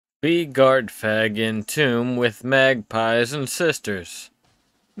Be guardfag in tomb with magpies and sisters.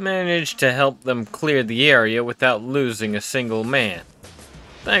 Managed to help them clear the area without losing a single man.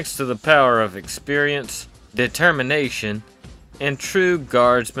 Thanks to the power of experience, determination, and true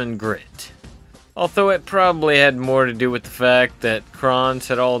guardsman grit. Although it probably had more to do with the fact that Krons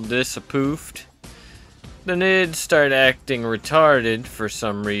had all disapproved. The Nids start acting retarded for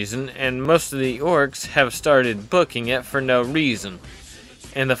some reason, and most of the orcs have started booking it for no reason.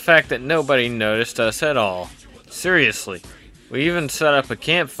 And the fact that nobody noticed us at all. Seriously, we even set up a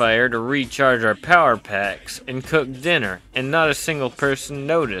campfire to recharge our power packs and cook dinner, and not a single person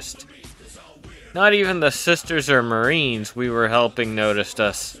noticed. Not even the sisters or marines we were helping noticed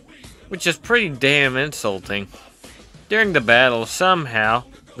us, which is pretty damn insulting. During the battle, somehow,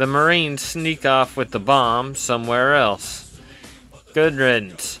 the marines sneak off with the bomb somewhere else. Good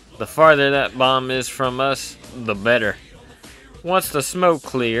riddance. The farther that bomb is from us, the better. Once the smoke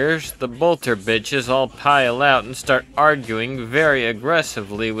clears, the bolter bitches all pile out and start arguing very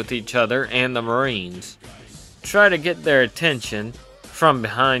aggressively with each other and the marines. Try to get their attention, from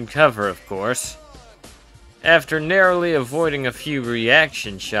behind cover of course. After narrowly avoiding a few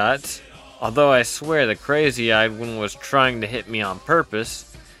reaction shots, although I swear the crazy-eyed one was trying to hit me on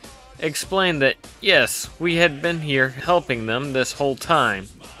purpose, explained that yes, we had been here helping them this whole time.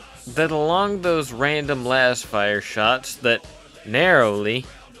 That along those random lasfire shots that narrowly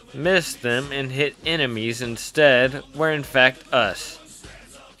missed them and hit enemies instead were in fact us.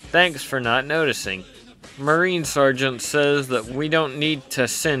 Thanks for not noticing. Marine Sergeant says that we don't need to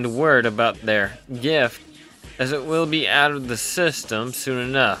send word about their gift, as it will be out of the system soon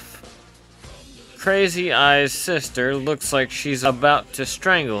enough. Crazy Eye's sister looks like she's about to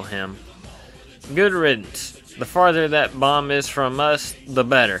strangle him. Good riddance. The farther that bomb is from us, the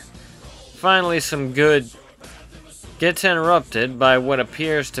better. Finally, some good gets interrupted by what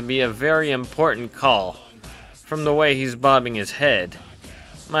appears to be a very important call, from the way he's bobbing his head.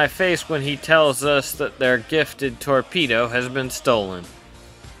 My face when he tells us that their gifted torpedo has been stolen.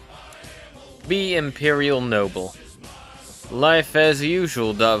 Be Imperial Noble. Life as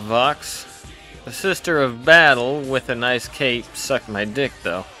usual, Vox. The Sister of Battle with a nice cape sucked my dick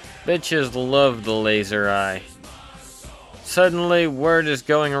though. Bitches love the laser eye. Suddenly, word is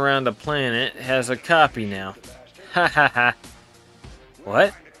going around the planet has a copy now. Ha ha ha.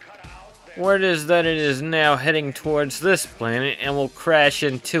 What? Word is that it is now heading towards this planet and will crash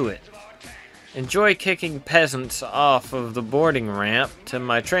into it. Enjoy kicking peasants off of the boarding ramp to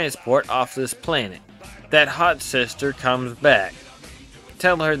my transport off this planet. That hot sister comes back.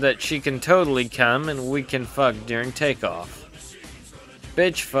 Tell her that she can totally come and we can fuck during takeoff.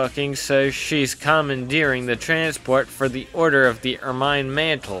 Bitch fucking says she's commandeering the transport for the Order of the Ermine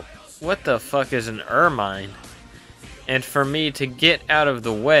Mantle. What the fuck is an ermine? And for me to get out of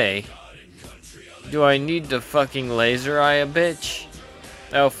the way, do I need to fucking laser eye a bitch?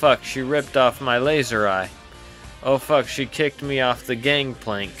 Oh fuck, she ripped off my laser eye. Oh fuck, she kicked me off the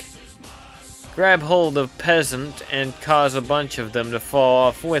gangplank. Grab hold of peasant and cause a bunch of them to fall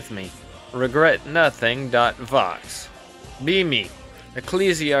off with me. Regret nothing. Vox. Be me,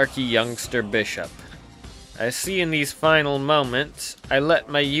 Ecclesiarchy youngster bishop. I see in these final moments, I let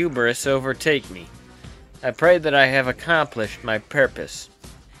my hubris overtake me. I pray that I have accomplished my purpose,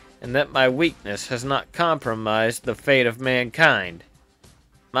 and that my weakness has not compromised the fate of mankind.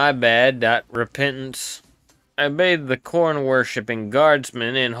 My bad. Repentance. I bathe the corn-worshipping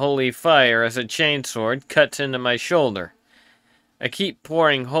guardsman in holy fire as a chainsword cuts into my shoulder. I keep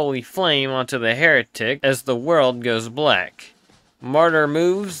pouring holy flame onto the heretic as the world goes black. Martyr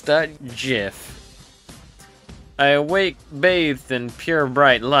moves. Gif. I awake bathed in pure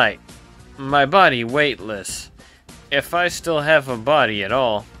bright light. My body weightless, if I still have a body at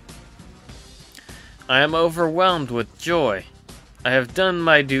all. I am overwhelmed with joy. I have done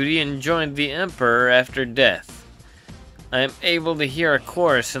my duty and joined the Emperor after death. I am able to hear a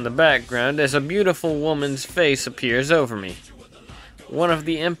chorus in the background as a beautiful woman's face appears over me. One of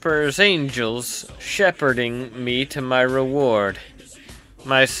the Emperor's angels shepherding me to my reward.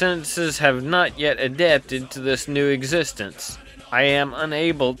 My senses have not yet adapted to this new existence. I am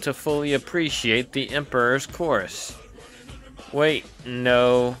unable to fully appreciate the Emperor's chorus. Wait,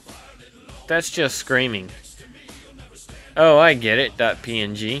 no. That's just screaming. Oh, I get it.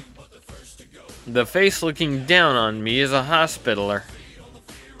 .png. The face looking down on me is a hospitaler.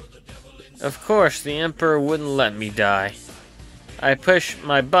 Of course, the Emperor wouldn't let me die. I push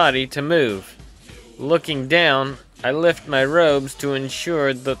my body to move. Looking down, I lift my robes to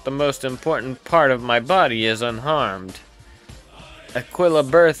ensure that the most important part of my body is unharmed. Aquila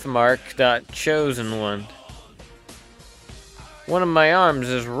birthmark. Chosen one. One of my arms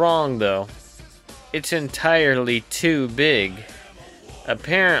is wrong though. It's entirely too big.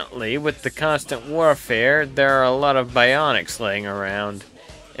 Apparently, with the constant warfare, there are a lot of bionics laying around,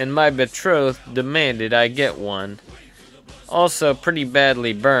 and my betrothed demanded I get one. Also pretty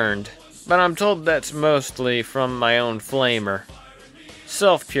badly burned, but I'm told that's mostly from my own flamer.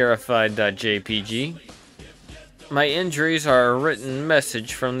 Self-purified.jpg. My injuries are a written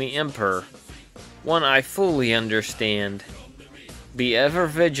message from the Emperor, one I fully understand. Be ever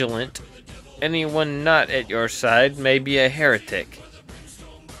vigilant. Anyone not at your side may be a heretic.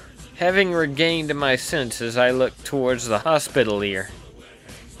 Having regained my senses, I look towards the hospitalier.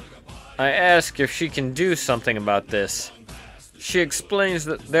 I ask if she can do something about this. She explains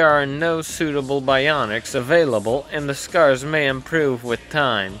that there are no suitable bionics available and the scars may improve with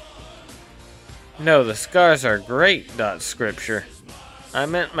time. No, the scars are great, Scripture. I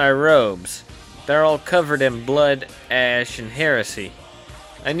meant my robes. They're all covered in blood, ash, and heresy.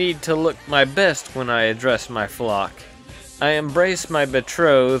 I need to look my best when I address my flock. I embrace my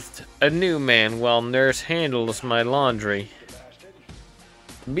betrothed, a new man, while nurse handles my laundry.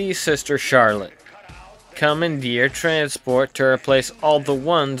 Be Sister Charlotte. Commandeer transport to replace all the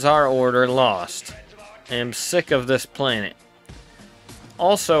ones our order lost. I am sick of this planet.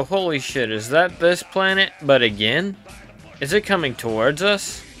 Also, holy shit, is that this planet, but again? Is it coming towards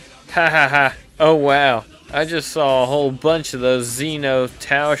us? Ha ha ha. Oh wow. I just saw a whole bunch of those Xeno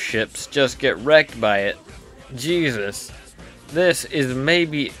Tau ships just get wrecked by it. Jesus. This is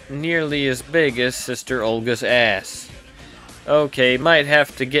maybe nearly as big as Sister Olga's ass. Okay, might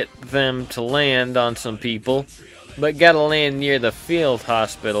have to get them to land on some people, but gotta land near the field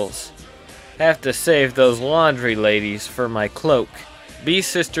hospitals. Have to save those laundry ladies for my cloak. Be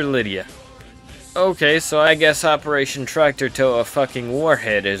Sister Lydia. Okay, so I guess Operation Tractor Tow a fucking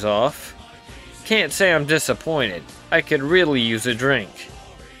Warhead is off. Can't say I'm disappointed. I could really use a drink.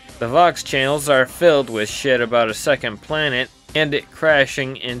 The Vox channels are filled with shit about a second planet and it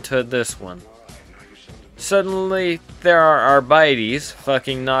crashing into this one. Suddenly, there are Arbites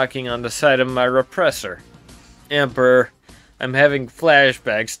fucking knocking on the side of my repressor. Emperor, I'm having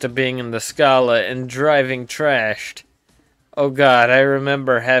flashbacks to being in the Scala and driving trashed. Oh god, I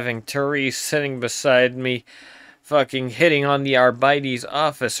remember having Therese sitting beside me fucking hitting on the Arbites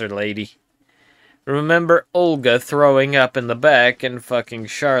officer lady. Remember Olga throwing up in the back and fucking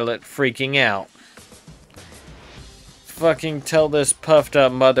Charlotte freaking out. Fucking tell this puffed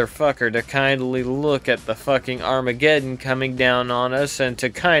up motherfucker to kindly look at the fucking Armageddon coming down on us and to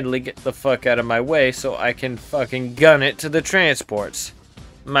kindly get the fuck out of my way so I can fucking gun it to the transports.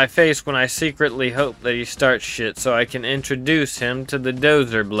 My face when I secretly hope that he starts shit so I can introduce him to the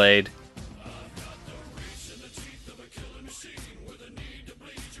dozer blade.